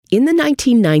In the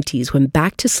 1990s, when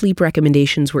back-to-sleep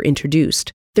recommendations were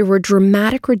introduced, there were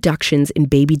dramatic reductions in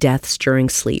baby deaths during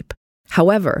sleep.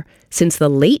 However, since the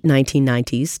late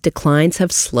 1990s, declines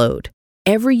have slowed.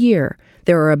 Every year,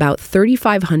 there are about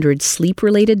 3,500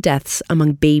 sleep-related deaths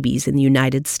among babies in the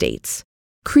United States.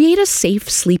 Create a safe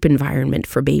sleep environment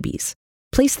for babies.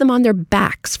 Place them on their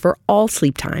backs for all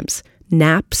sleep times,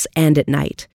 naps, and at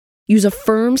night. Use a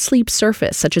firm sleep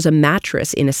surface, such as a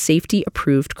mattress in a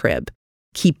safety-approved crib.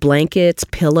 Keep blankets,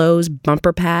 pillows,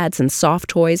 bumper pads, and soft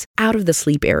toys out of the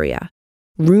sleep area.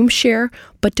 Room share,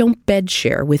 but don't bed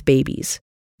share with babies.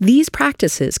 These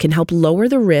practices can help lower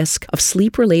the risk of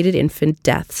sleep-related infant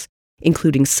deaths,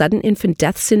 including sudden infant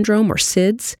death syndrome or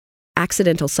SIDS,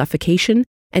 accidental suffocation,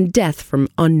 and death from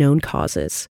unknown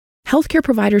causes. Healthcare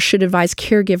providers should advise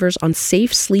caregivers on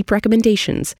safe sleep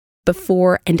recommendations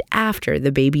before and after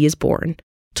the baby is born.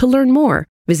 To learn more,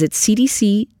 visit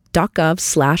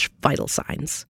cdc.gov/vital signs.